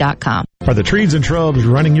boondocksfta.com. Are the trees and shrubs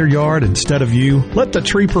running your yard instead of you? Let the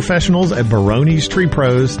tree professionals at Barone's Tree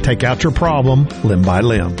Pros take out your problem limb by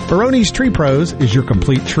limb. Barone's Tree Pros is your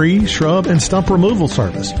complete tree, shrub, and stump removal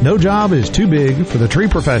service. No job is too big for the tree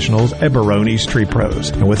professionals at Barone's Tree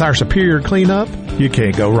Pros. And with our superior cleanup, you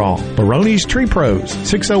can't go wrong. Barone's Tree Pros,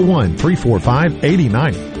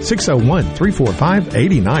 601-345-8090.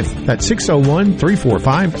 601-345-8090. That's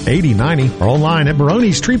 601-345-8090. Or online at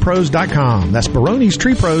baronestreepros.com. That's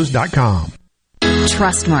baronestreepros.com.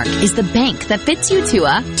 Trustmark is the bank that fits you to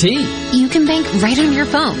a T. You can bank right on your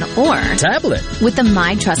phone or tablet with the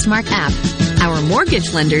My Trustmark app. Our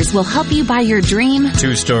mortgage lenders will help you buy your dream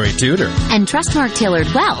 2-story Tudor. And Trustmark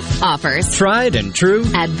Tailored Wealth offers tried and true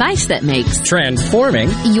advice that makes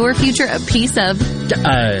transforming your future a piece of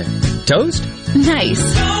toast. Nice.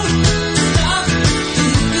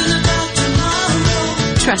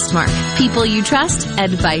 Trustmark. People you trust.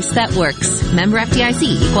 Advice that works. Member FDIC.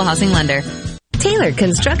 Equal housing lender. Taylor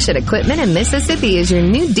Construction Equipment in Mississippi is your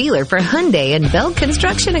new dealer for Hyundai and Bell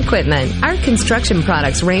Construction Equipment. Our construction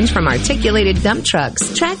products range from articulated dump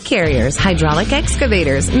trucks, track carriers, hydraulic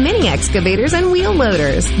excavators, mini excavators, and wheel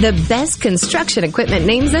loaders. The best construction equipment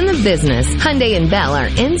names in the business. Hyundai and Bell are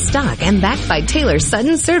in stock and backed by Taylor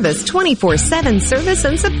Sudden Service 24/7 service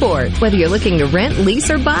and support. Whether you're looking to rent, lease,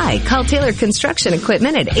 or buy, call Taylor Construction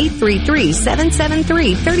Equipment at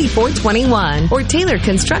 833-773-3421 or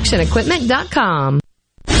TaylorConstructionEquipment.com.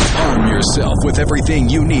 Arm yourself with everything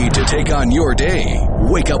you need to take on your day.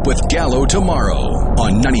 Wake up with Gallo tomorrow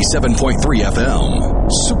on 97.3 FM.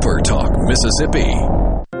 Super Talk, Mississippi.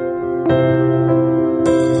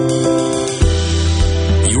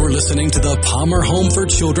 You're listening to the Palmer Home for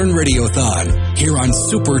Children Radiothon here on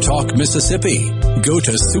Super Talk, Mississippi. Go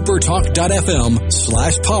to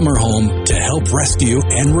supertalk.fm/PalmerHome to help rescue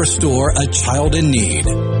and restore a child in need.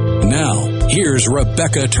 Now, here's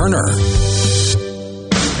Rebecca Turner.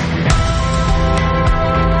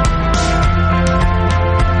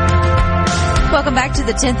 Welcome back to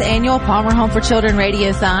the 10th annual Palmer Home for Children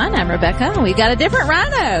Radiothon. I'm Rebecca. We've got a different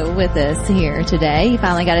Rhino with us here today. He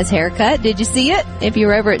finally got his hair cut. Did you see it? If you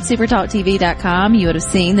were over at supertalktv.com, you would have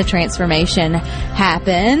seen the transformation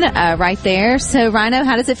happen right there. So, Rhino,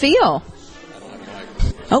 how does it feel?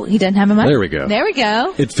 Oh, he doesn't have a mic. There we go. There we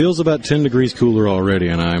go. It feels about 10 degrees cooler already,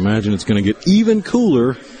 and I imagine it's going to get even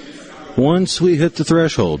cooler once we hit the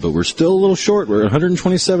threshold, but we're still a little short. We're at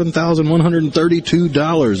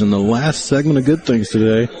 $127,132 in the last segment of Good Things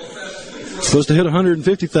today. Supposed to hit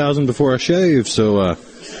 $150,000 before I shave, so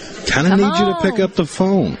kind of need you to pick up the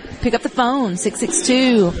phone. Pick up the phone,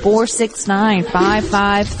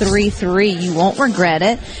 662-469-5533. You won't regret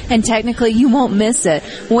it, and technically you won't miss it.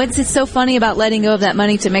 What's so funny about letting go of that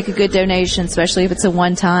money to make a good donation, especially if it's a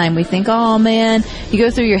one-time? We think, oh, man, you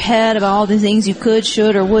go through your head about all the things you could,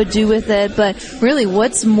 should, or would do with it, but really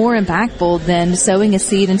what's more impactful than sowing a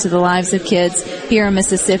seed into the lives of kids here in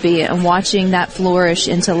Mississippi and watching that flourish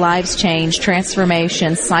into lives changed,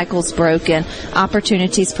 transformation, cycles broken,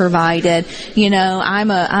 opportunities provided, excited.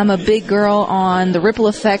 I'm a big girl on the ripple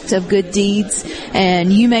effect of good deeds,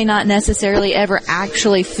 and you may not necessarily ever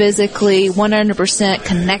actually physically 100%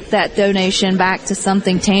 connect that donation back to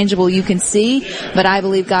something tangible you can see, but I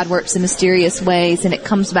believe God works in mysterious ways, and it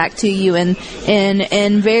comes back to you in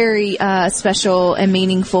very special and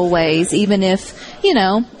meaningful ways, even if you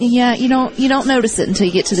don't notice it until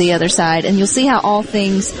you get to the other side, and you'll see how all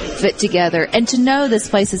things fit together. And to know this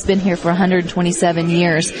place has been here for 127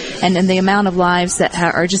 years, and the amount of lives that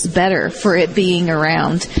are just better for it being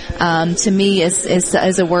around, to me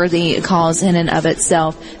is a worthy cause in and of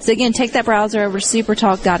itself. So again, take that browser over to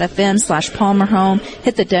supertalk.fm/PalmerHome,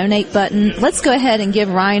 hit the donate button. Let's go ahead and give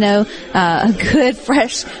Rhino a good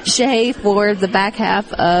fresh shave for the back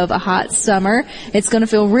half of a hot summer. It's going to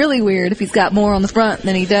feel really weird if he's got more on the front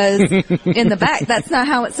than he does in the back. That's not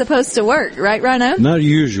how it's supposed to work, right, Rhino? Not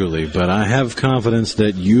usually, but I have confidence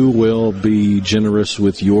that you will be generous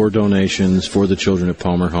with your donations for the children at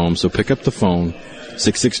Palmer Home. So pick up the phone,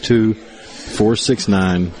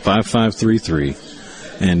 662-469-5533.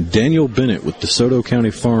 And Daniel Bennett with DeSoto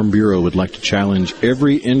County Farm Bureau would like to challenge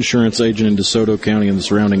every insurance agent in DeSoto County and the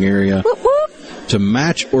surrounding area to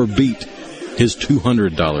match or beat his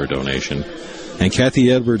 $200 donation. And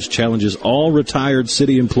Kathy Edwards challenges all retired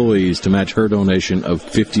city employees to match her donation of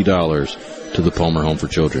 $50 to the Palmer Home for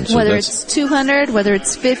Children. So whether it's 200, whether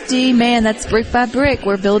it's 50, man, that's brick by brick.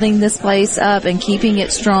 We're building this place up and keeping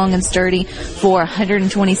it strong and sturdy for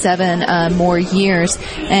 127 more years.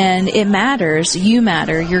 And it matters. You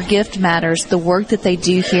matter. Your gift matters. The work that they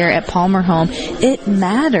do here at Palmer Home, it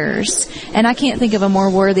matters. And I can't think of a more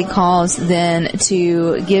worthy cause than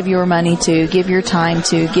to give your money to, give your time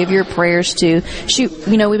to, give your prayers to. Shoot,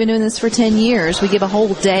 we've been doing this for 10 years. We give a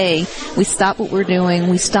whole day. We stop what we're doing.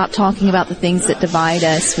 We stop talking about the things that divide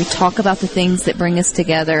us. We talk about the things that bring us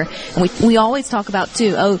together. And we always talk about,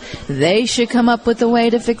 too, they should come up with a way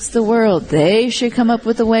to fix the world. They should come up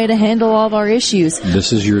with a way to handle all of our issues.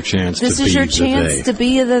 This is your chance to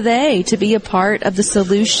be the they, to be a part of the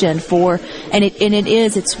solution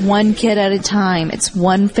it's one kid at a time. It's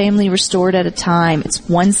one family restored at a time. It's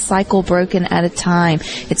one cycle broken at a time.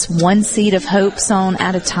 It's one seed of hope sown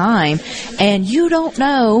at a time. And you don't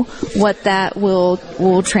know what that will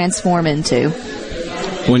transform into.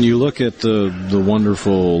 When you look at the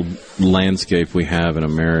wonderful landscape we have in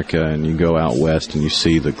America, and you go out west and you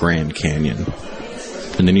see the Grand Canyon,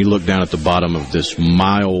 and then you look down at the bottom of this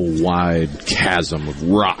mile-wide chasm of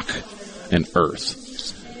rock and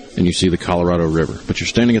earth, and you see the Colorado River. But you're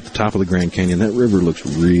standing at the top of the Grand Canyon. That river looks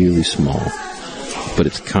really small, but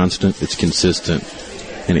it's constant, it's consistent,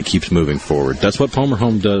 and it keeps moving forward. That's what Palmer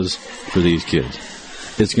Home does for these kids.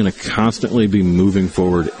 It's going to constantly be moving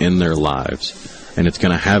forward in their lives, and it's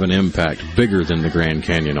going to have an impact bigger than the Grand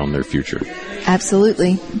Canyon on their future.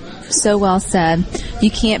 Absolutely. So well said.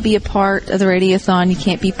 You can't be a part of the Radiothon. You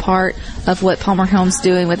can't be part of what Palmer Home's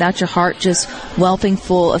doing without your heart just whelping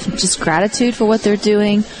full of just gratitude for what they're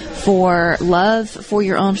doing, for love for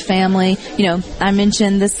your own family. I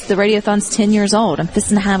mentioned this, the Radiothon's 10 years old. I'm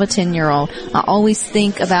fixing to have a 10-year-old. I always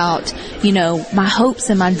think about, my hopes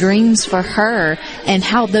and my dreams for her and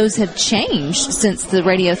how those have changed since the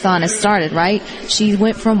Radiothon has started, right? She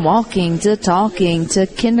went from walking to talking to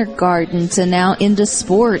kindergarten to now into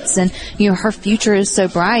sports, and, her future is so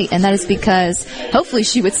bright, and that is because, hopefully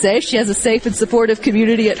she would say, she has a safe and supportive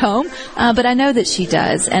community at home, but I know that she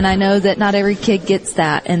does, and I know that not every kid gets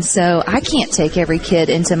that, and so I can't take every kid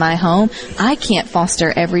into my home. I can't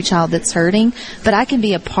foster every child that's hurting, but I can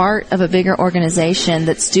be a part of a bigger organization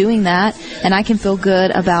that's doing that, and I can feel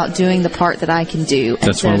good about doing the part that I can do.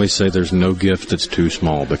 That's why we say there's no gift that's too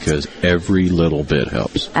small, because every little bit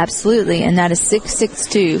helps. Absolutely, and that is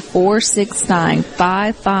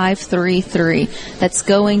 662-469-5533. That's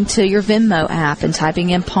going to your Venmo app and typing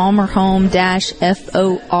in Palmer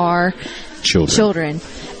Home-FOR Children.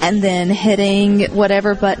 And then hitting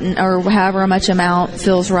whatever button or however much amount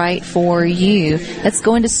feels right for you. That's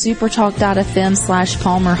going to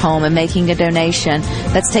supertalk.fm/Palmer Home and making a donation.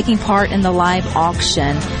 That's taking part in the live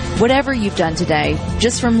auction. Whatever you've done today,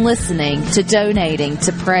 just from listening to donating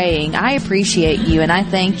to praying, I appreciate you and I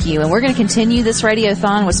thank you. And we're going to continue this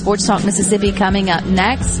Radiothon with Sports Talk Mississippi coming up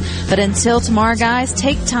next. But until tomorrow, guys,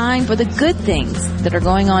 take time for the good things that are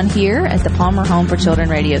going on here at the Palmer Home for Children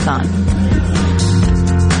Radiothon.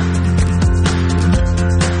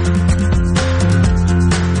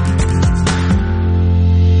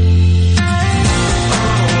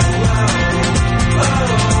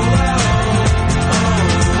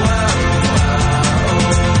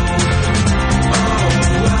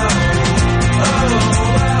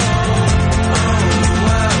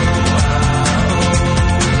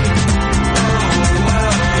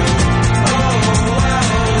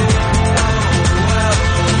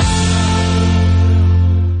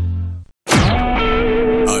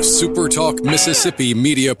 Mississippi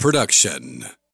Media Production.